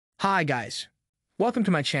Hi guys, welcome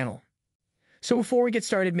to my channel. So before we get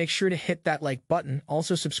started, make sure to hit that like button,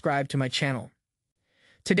 also subscribe to my channel.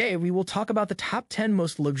 Today we will talk about the top 10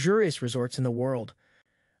 most luxurious resorts in the world.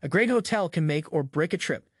 A great hotel can make or break a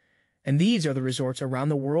trip, and these are the resorts around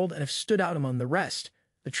the world and have stood out among the rest,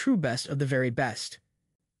 the true best of the very best.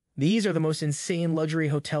 These are the most insane luxury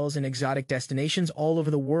hotels and exotic destinations all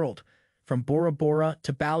over the world, from Bora Bora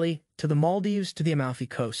to Bali to the Maldives to the Amalfi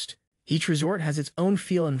Coast. Each resort has its own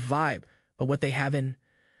feel and vibe, but what they have in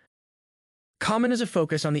common is a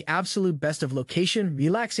focus on the absolute best of location,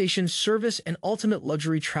 relaxation, service, and ultimate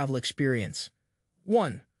luxury travel experience.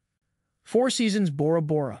 1. Four Seasons Bora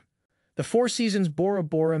Bora. The Four Seasons Bora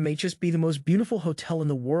Bora may just be the most beautiful hotel in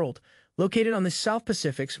the world, located on the South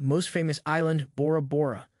Pacific's most famous island, Bora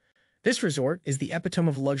Bora. This resort is the epitome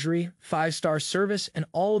of luxury, five-star service, and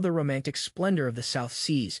all of the romantic splendor of the South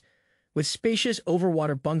Seas. With spacious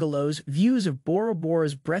overwater bungalows, views of Bora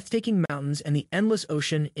Bora's breathtaking mountains and the endless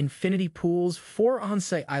ocean, infinity pools, 4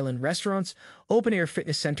 on-site island restaurants, open-air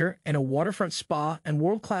fitness center, and a waterfront spa and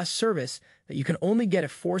world-class service that you can only get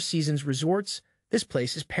at Four Seasons Resorts, this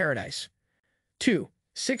place is paradise. 2.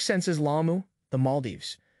 Six Senses Lamu, the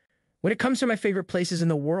Maldives. When it comes to my favorite places in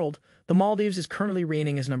the world, the Maldives is currently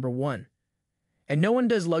reigning as number 1. And no one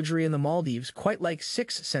does luxury in the Maldives quite like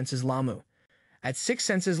Six Senses Lamu. At Six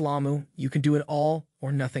Senses Lamu, you can do it all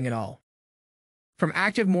or nothing at all. From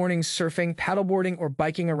active mornings surfing, paddleboarding, or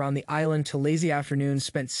biking around the island to lazy afternoons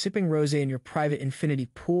spent sipping rosé in your private infinity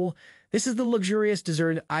pool, this is the luxurious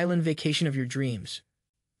deserted island vacation of your dreams.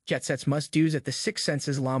 Jet Set's must-dos at the Six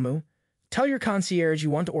Senses Lamu. Tell your concierge you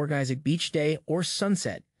want to organize a beach day or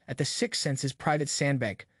sunset at the Six Senses private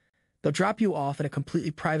sandbank. They'll drop you off at a completely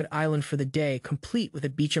private island for the day, complete with a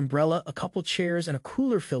beach umbrella, a couple chairs, and a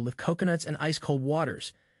cooler filled with coconuts and ice-cold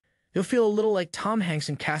waters. You'll feel a little like Tom Hanks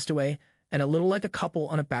in Castaway and a little like a couple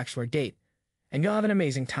on a bachelor date, and you'll have an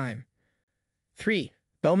amazing time. 3.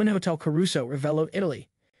 Bellman Hotel Caruso, Ravello, Italy.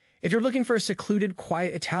 If you're looking for a secluded,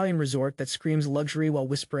 quiet Italian resort that screams luxury while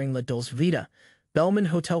whispering La Dolce Vita, Bellman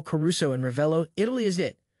Hotel Caruso in Ravello, Italy is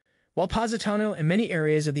it. While Positano and many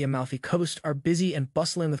areas of the Amalfi Coast are busy and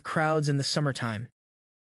bustling with crowds in the summertime,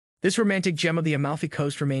 this romantic gem of the Amalfi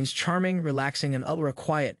Coast remains charming, relaxing, and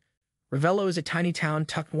ultra-quiet. Ravello is a tiny town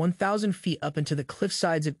tucked 1,000 feet up into the cliff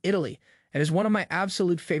sides of Italy and is one of my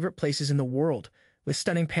absolute favorite places in the world, with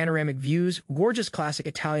stunning panoramic views, gorgeous classic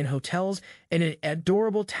Italian hotels, and an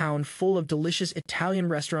adorable town full of delicious Italian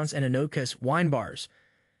restaurants and Anocas wine bars.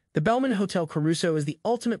 The Bellman Hotel Caruso is the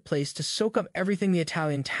ultimate place to soak up everything the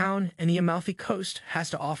Italian town and the Amalfi Coast has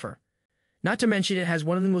to offer. Not to mention it has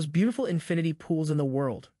one of the most beautiful infinity pools in the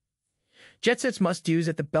world. Jet Set's must-dos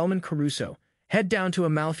at the Bellman Caruso. Head down to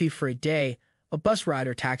Amalfi for a day, a bus ride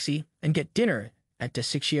or taxi, and get dinner at De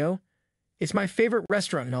Siccio. It's my favorite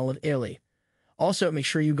restaurant in all of Italy. Also, make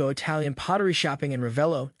sure you go Italian pottery shopping in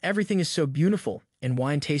Ravello. Everything is so beautiful. And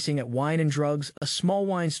wine tasting at Wine and Drugs, a small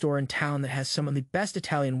wine store in town that has some of the best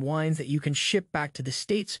Italian wines that you can ship back to the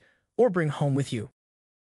States or bring home with you.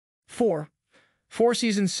 4. Four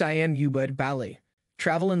Seasons Siam Ubud, Bali.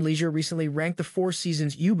 Travel and Leisure recently ranked the Four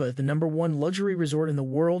Seasons Ubud the #1 luxury resort in the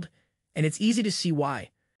world, and it's easy to see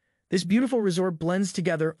why. This beautiful resort blends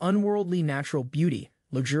together unworldly natural beauty,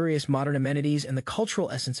 luxurious modern amenities, and the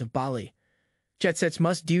cultural essence of Bali. Jet Set's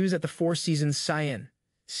must-dos at the Four Seasons Siam.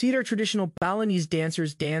 See their traditional Balinese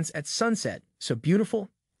dancers dance at sunset, so beautiful,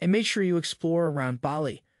 and make sure you explore around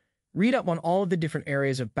Bali. Read up on all of the different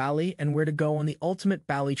areas of Bali and where to go on the ultimate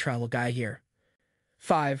Bali travel guide here.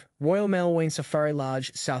 5. Royal Melwane Safari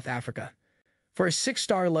Lodge, South Africa. For a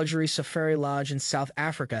 6-star luxury safari lodge in South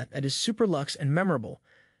Africa that is super luxe and memorable,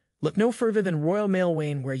 look no further than Royal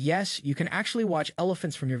Melwane, where yes, you can actually watch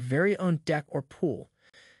elephants from your very own deck or pool.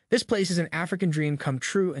 This place is an African dream come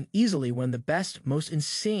true and easily one of the best, most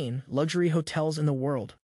insane luxury hotels in the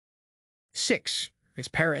world. 6. Ritz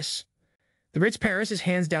Paris. The Ritz Paris is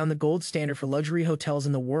hands down the gold standard for luxury hotels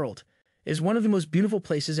in the world. It is one of the most beautiful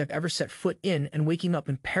places I've ever set foot in, and waking up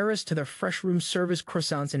in Paris to their fresh room service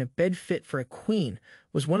croissants in a bed fit for a queen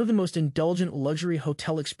was one of the most indulgent luxury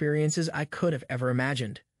hotel experiences I could have ever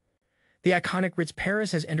imagined. The iconic Ritz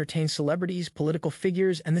Paris has entertained celebrities, political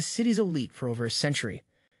figures, and the city's elite for over a century.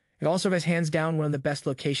 It also has hands down one of the best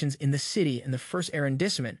locations in the city in the first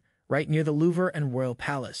arrondissement, right near the Louvre and Royal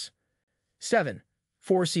Palace. 7.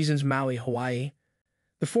 Four Seasons Maui, Hawaii.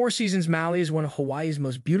 The Four Seasons Maui is one of Hawaii's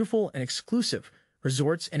most beautiful and exclusive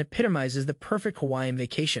resorts and epitomizes the perfect Hawaiian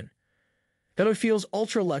vacation. Though it feels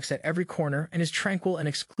ultra-luxe at every corner and is tranquil and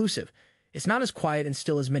exclusive, it's not as quiet and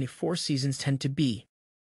still as many Four Seasons tend to be.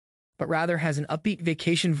 but rather has an upbeat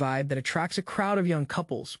vacation vibe that attracts a crowd of young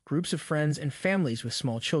couples, groups of friends, and families with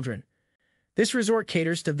small children. This resort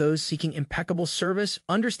caters to those seeking impeccable service,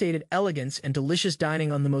 understated elegance, and delicious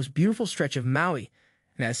dining on the most beautiful stretch of Maui,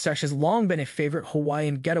 and as such has long been a favorite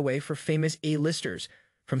Hawaiian getaway for famous A-listers,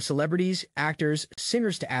 from celebrities, actors,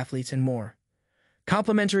 singers to athletes, and more.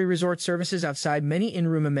 Complimentary resort services outside many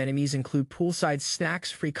in-room amenities include poolside snacks,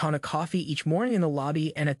 free Kana coffee each morning in the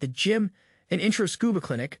lobby and at the gym, an intro scuba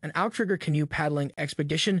clinic, an outrigger canoe paddling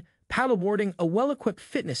expedition, paddleboarding, a well-equipped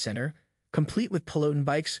fitness center, complete with peloton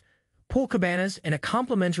bikes, pool cabanas, and a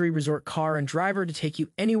complimentary resort car and driver to take you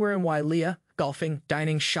anywhere in Wailea, golfing,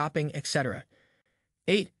 dining, shopping, etc.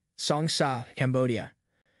 8. Song Sa, Cambodia.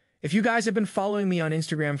 If you guys have been following me on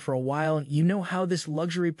Instagram for a while, you know how this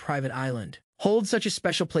luxury private island holds such a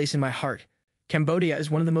special place in my heart. Cambodia is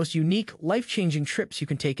one of the most unique, life-changing trips you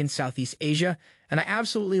can take in Southeast Asia, and I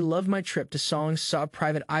absolutely love my trip to Song Sa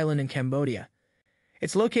Private Island in Cambodia.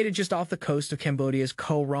 It's located just off the coast of Cambodia's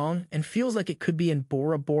Koh Rong and feels like it could be in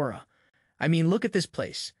Bora Bora. I mean, look at this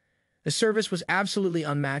place. The service was absolutely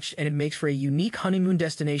unmatched, and it makes for a unique honeymoon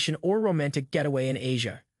destination or romantic getaway in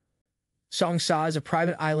Asia. Song Sa is a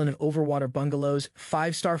private island of overwater bungalows,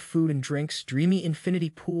 5-star food and drinks, dreamy infinity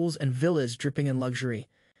pools, and villas dripping in luxury.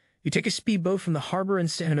 You take a speedboat from the harbor in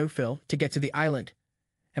Sihanoukville to get to the island,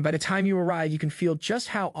 and by the time you arrive, you can feel just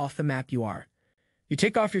how off the map you are. You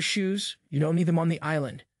take off your shoes, you don't need them on the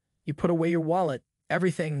island. You put away your wallet,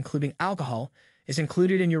 everything, including alcohol, is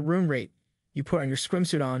included in your room rate. You put on your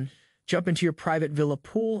swimsuit on, jump into your private villa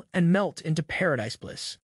pool, and melt into paradise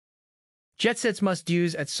bliss. Jet Set's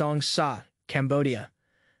must-dos at Song Sa, Cambodia.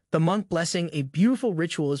 The monk blessing, a beautiful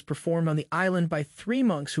ritual, is performed on the island by 3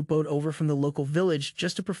 monks who boat over from the local village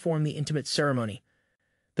just to perform the intimate ceremony.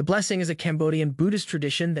 The blessing is a Cambodian Buddhist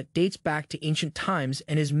tradition that dates back to ancient times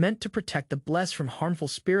and is meant to protect the blessed from harmful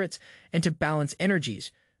spirits and to balance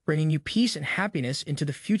energies, bringing you peace and happiness into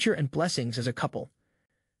the future and blessings as a couple.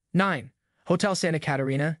 9. Hotel Santa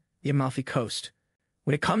Catarina, the Amalfi Coast.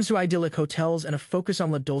 When it comes to idyllic hotels and a focus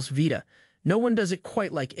on La Dolce Vita, no one does it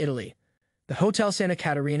quite like Italy. The Hotel Santa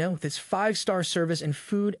Catarina, with its 5-star service and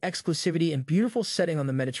food, exclusivity, and beautiful setting on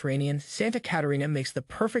the Mediterranean, Santa Catarina makes the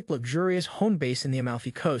perfect luxurious home base in the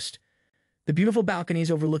Amalfi Coast. The beautiful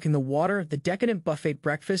balconies overlooking the water, the decadent buffet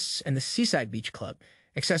breakfasts, and the Seaside Beach Club,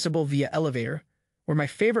 accessible via elevator, were my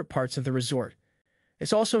favorite parts of the resort.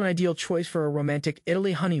 It's also an ideal choice for a romantic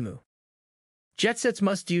Italy honeymoon. Jet Set's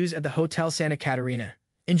must-dos at the Hotel Santa Catarina.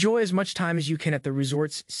 Enjoy as much time as you can at the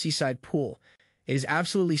resort's seaside pool. It is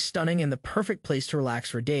absolutely stunning and the perfect place to relax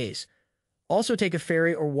for days. Also take a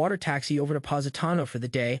ferry or water taxi over to Positano for the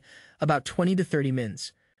day, about 20 to 30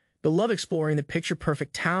 minutes. You'll love exploring the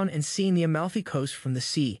picture-perfect town and seeing the Amalfi Coast from the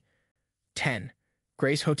sea. 10.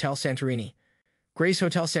 Grace Hotel Santorini. Grace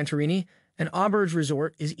Hotel Santorini, an auberge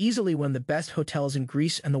resort, is easily one of the best hotels in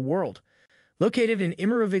Greece and the world. Located in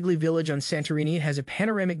Imirovigli village on Santorini, it has a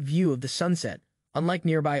panoramic view of the sunset, unlike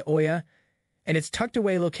nearby Oia, and its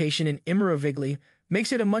tucked-away location in Imirovigli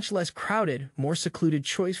makes it a much less crowded, more secluded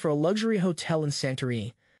choice for a luxury hotel in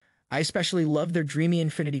Santorini. I especially love their dreamy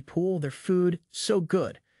infinity pool, their food, so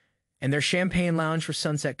good, and their champagne lounge for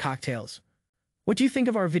sunset cocktails. What do you think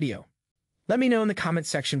of our video? Let me know in the comment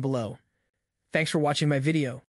section below. Thanks for watching my video.